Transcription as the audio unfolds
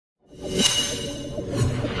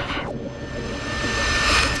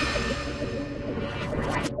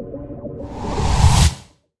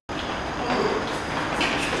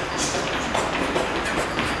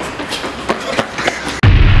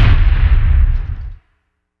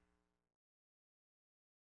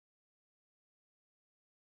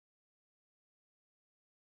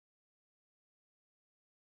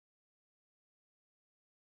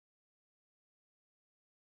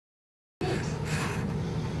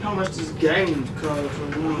How much this game cost?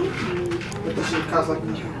 But this shit costs like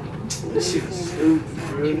this shit is stupid,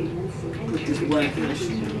 bro. With this whack ass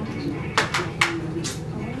shit.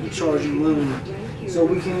 We charge you money. So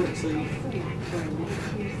we can't say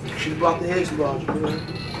she bought the Xbox, bro.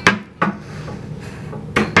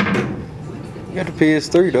 You got the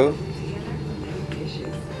PS3 though.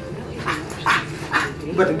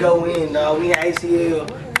 We about to go in, dog. We in ACL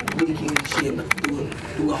weekend shit, but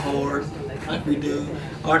do it hard like we do.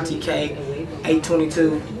 RTK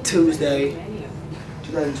 8/22 Tuesday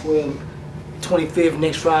 2012 25th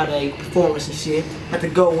next Friday performance and shit. Have to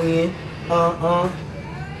go in.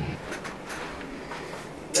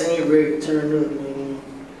 They ain't ready to turn up, man.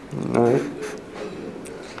 Alright.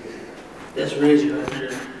 That's Reggie right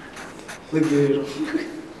there. Look at him.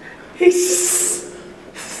 He's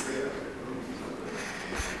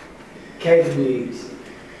Cake Bigs.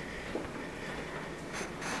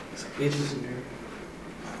 Some bitches in there.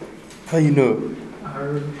 How you know? I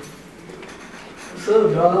heard. What's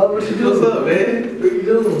up, dog? What you doing? What's up, man? What you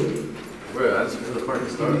doing? Bro, I just feel the party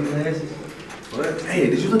started. Glasses. What? Hey,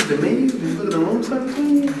 did you look at the menu? Did you look at the room service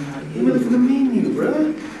menu? You look at the menu,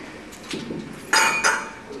 bro.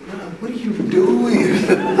 What are you doing?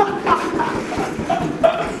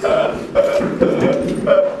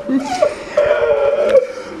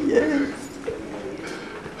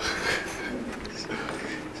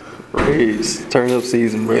 It's turn up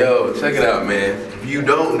season, bro. Yo, check it out, man. If you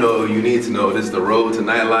don't know, you need to know. This is the road to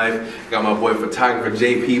nightlife. Got my boy photographer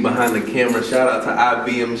JP behind the camera. Shout out to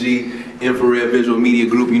IVMG, Infrared Visual Media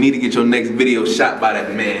Group. You need to get your next video shot by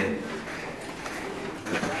that man.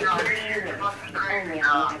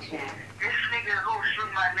 This nigga who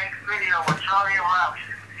shoot my next video with Charlie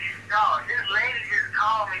Robinson. No, this lady just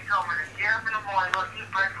called me, told me to get up in the morning, go eat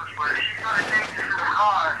breakfast with her. She's gonna take me to the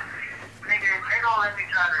car. Nigga, they don't let me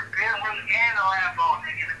drive the Bentley and the Lambo,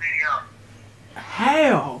 nigga, in the video.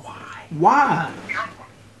 How? Why? Nigga,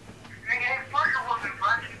 ain't fucking with me, bro.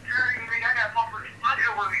 She dirty, nigga. I got motherfuckers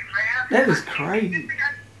fucking with me, fam. That is crazy. Nigga,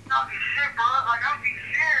 talking shit, bro. Like, I'm being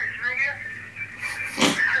serious, nigga.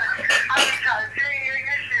 I been trying to tell you,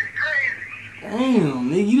 nigga, this shit's crazy. Damn,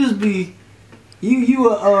 nigga, you just be you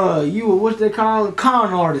a what they call a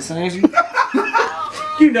con artist, ain't you?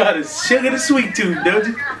 You know how to sugar the sweet tooth, don't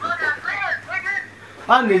you?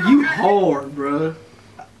 I nigga, you hard, bro.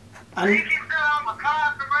 I You keep saying I'm a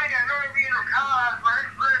con for me, I never be in a con, but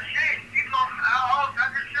it's real shit. You know, I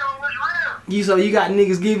just show what's real. so you got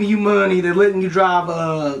niggas giving you money, they're letting you drive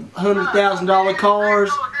 $100,000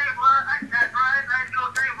 cars.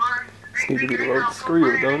 This need to be the road to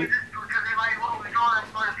Skrill, don't it?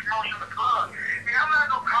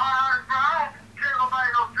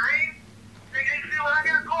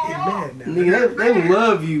 Nigga, they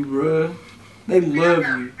love you, bro. They love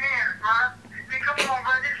you.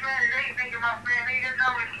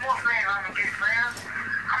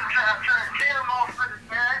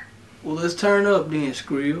 Well, let's turn up then,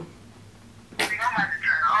 Skrill.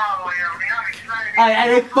 Hey,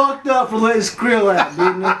 they fucked up for letting Skrill out,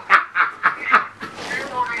 didn't they?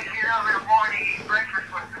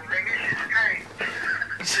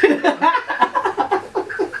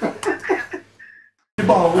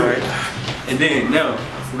 Alright. And then, now,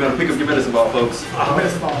 we're going to pick up your medicine ball, folks. And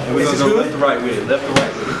we're going to go left to right with it. Left to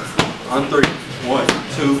right with it. On 3. 1,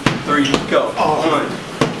 2, 3, go. 1,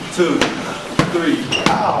 2, 3,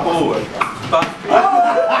 4, 5.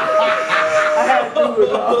 I had to do it,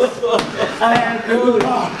 dog. I had to do it.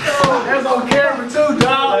 That's on camera too,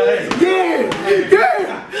 dog. Yeah.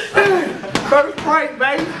 First break,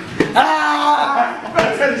 baby.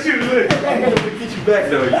 That's how the shooter look. I'm going to get you back,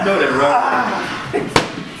 though. You know that, right?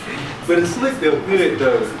 But it's slick, though. Good,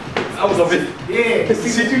 though. I was up in. Yeah.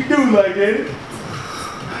 See what you do like that.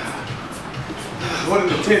 What an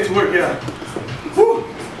intense workout. Woo.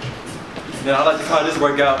 Now, I like to call this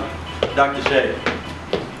workout Dr. Shay.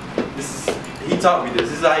 He taught me this.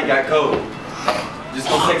 This is how he got cold. Just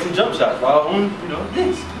gonna take some jump shots while on,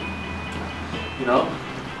 this.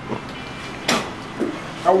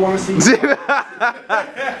 I want to see.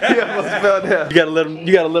 He almost fell down. You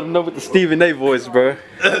gotta let him know with the Stephen A voice, bro.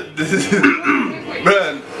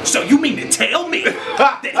 So you mean to tell me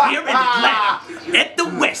that here in Atlanta, at the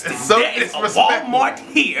Westin, there is a Walmart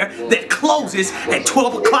here that closes at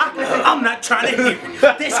 12 o'clock? I'm not trying to hear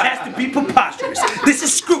it. This has to be preposterous. This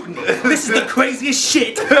is scrutiny. This is the craziest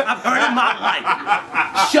shit I've heard in my life.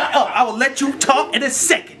 Shut up. I will let you talk in a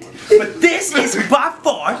second. But this is by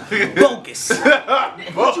far bogus.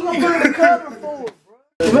 What you gonna put in the cover for,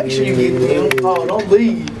 bro? Make sure you get them. Oh, don't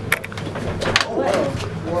leave.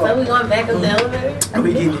 So we going back up the elevator? Are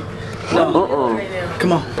we getting it?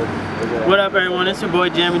 Come on. What up, everyone? It's your boy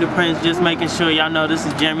Jeremy the Prince. Just making sure y'all know this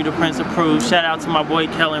is Jeremy the Prince approved. Shout out to my boy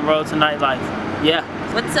Kellen, Road to Nightlife. Yeah.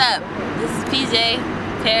 What's up? This is PJ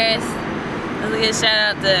Paris. Let's get a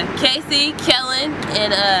shout out to Casey, Kellen,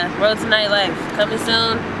 and Road to Nightlife. Coming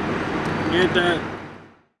soon. Get that.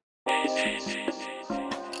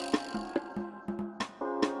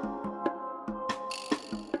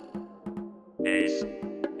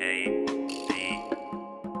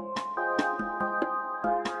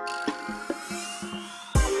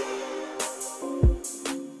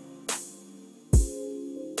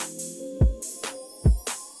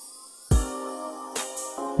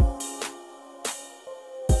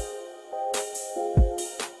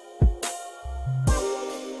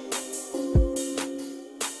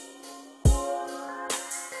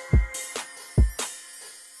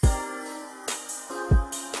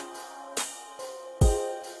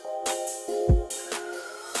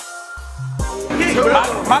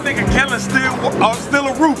 My nigga Kellen still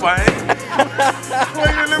a roof, I ain't.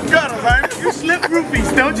 Swinging them gutters, I ain't. You slip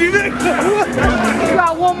roofies, don't you? You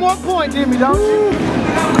got one more point, Jimmy, don't you?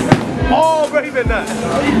 Oh, baby, not.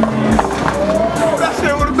 That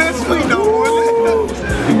shit would have been sweet, though, boy.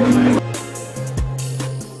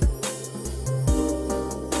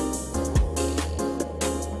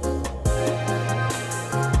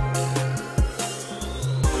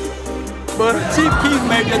 But Chief Keef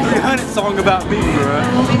made that 300 song about me, bro.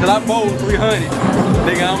 Cause I bowled 300.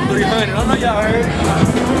 Nigga, I'm 300. I know y'all heard.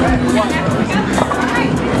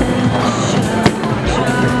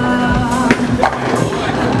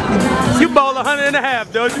 You bowl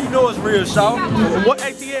 100.5, don't you? You know it's real, Shaw. What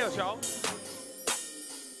ATL, Shaw?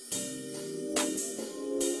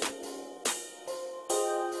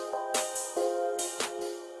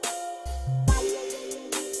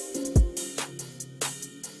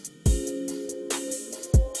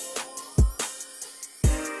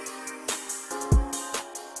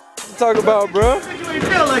 Talk about, bro?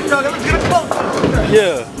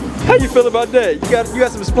 Yeah. How you feel about that? You got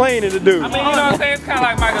some explaining to do. I mean, you know what I'm saying? It's kind of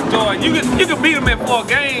like Michael Jordan. You can beat him in 4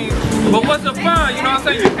 games, but what's the fun? You know what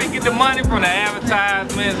I'm saying? You can't get the money from the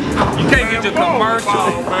advertisements. You can't get your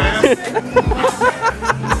commercials, man.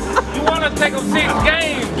 You want to take them 6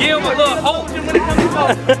 games, give them a little hope when it comes to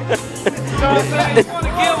hope. You know what I'm saying? You want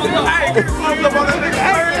to give them a little hope.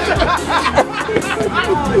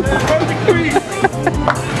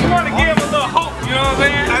 You want to give them a little hope, you know what I'm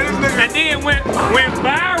saying? And then when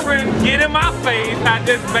Byron get in my face, I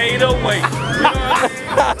just made a way. You know what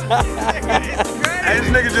I'm saying? Hey, this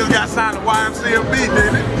nigga just got signed to YMCMB,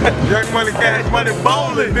 didn't it? Young Money, Cash Money,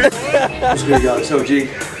 bowling, nigga. What's good, y'all? It's OG.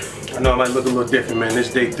 I know I might look a little different, man. This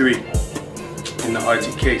is day 3 in the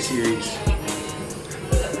RTK series.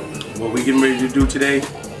 What we getting ready to do today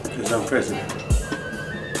is I'm president.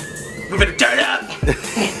 We better turn up.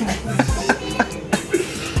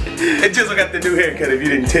 And just got the new haircut, if you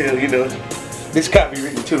didn't tell, you know. This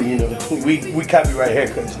copywritten too, you know. We copyright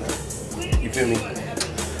haircuts now. You feel me?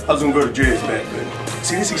 I was gonna go to dreads back, but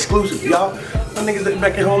see, this exclusive, y'all. My niggas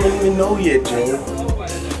back at home don't even know yet, Joe.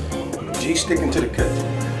 G sticking to the cut.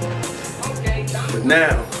 But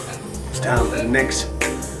now, it's time for the next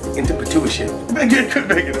interpretation. Make it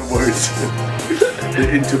up words. The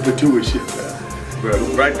interpretation, bro.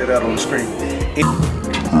 Write that out on the screen.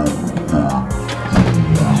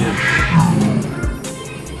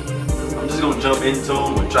 I'm just gonna jump into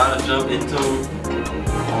him or try to jump into him.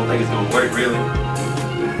 I don't think it's gonna work really.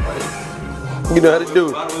 You know how to do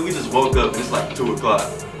it. By the way, we just woke up. It's like 2 o'clock.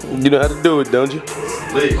 You know how to do it, don't you?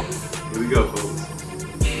 Lee, here we go, folks.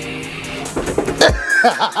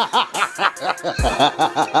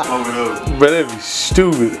 Over those. Bro, that'd be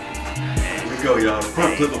stupid. Here we go, y'all.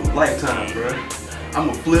 Front flip of a lifetime, bro. I'm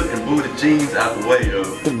gonna flip and move the jeans out the way, yo.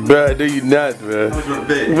 Bro, no you not, bro. I'm gonna go to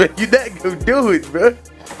bed. Bro, you not gonna do it, bro.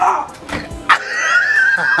 Ah.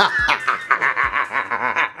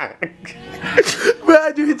 Bro,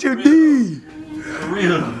 how'd you hit your knee? For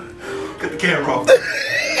real. Cut the camera off.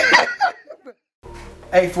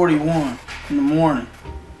 8:41 in the morning.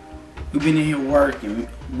 We've been in here working.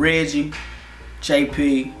 Reggie,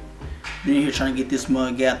 JP, been in here trying to get this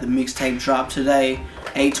mug out. The mixtape dropped today,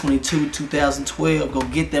 8/22/2012. Go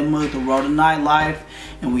get that mug, The Road to Nightlife,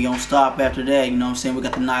 and we don't stop after that. You know what I'm saying? We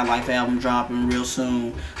got the Nightlife album dropping real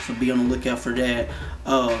soon, so be on the lookout for that.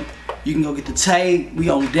 You can go get the tape. We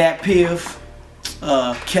on Dat Piff,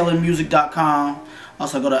 KellenMusic.com.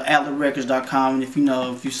 Also go to AtlasRecords.com, and if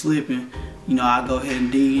you're slipping, I'll go ahead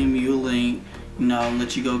and DM you a link. And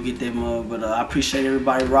let you go get that mug. But I appreciate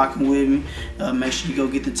everybody rocking with me. Make sure you go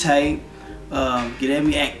get the tape. Get at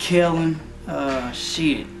me at Kellen.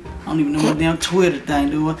 Shit, I don't even know what damn Twitter thing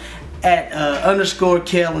doing. at _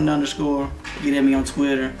 Kellen _ get at me on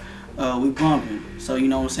Twitter. We bumping. So you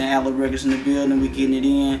know what I'm saying, Outlet Records in the building, we getting it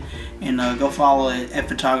in. And go follow at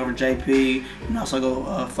Photographer JP, and also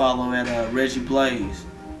go follow at Reggie Blaze.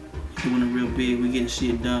 Doing it real big, we getting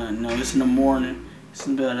shit done. You know, it's in the morning. It's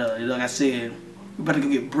about, like I said, we better go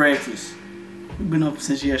get breakfast. We've been up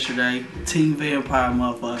since yesterday. Team Vampire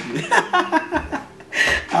motherfucker.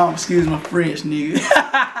 Oh, excuse my French, nigga.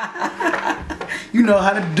 You know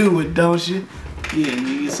how to do it, don't you? Yeah,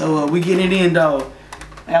 nigga. So we getting it in, dog.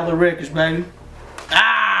 Outlet Records, baby.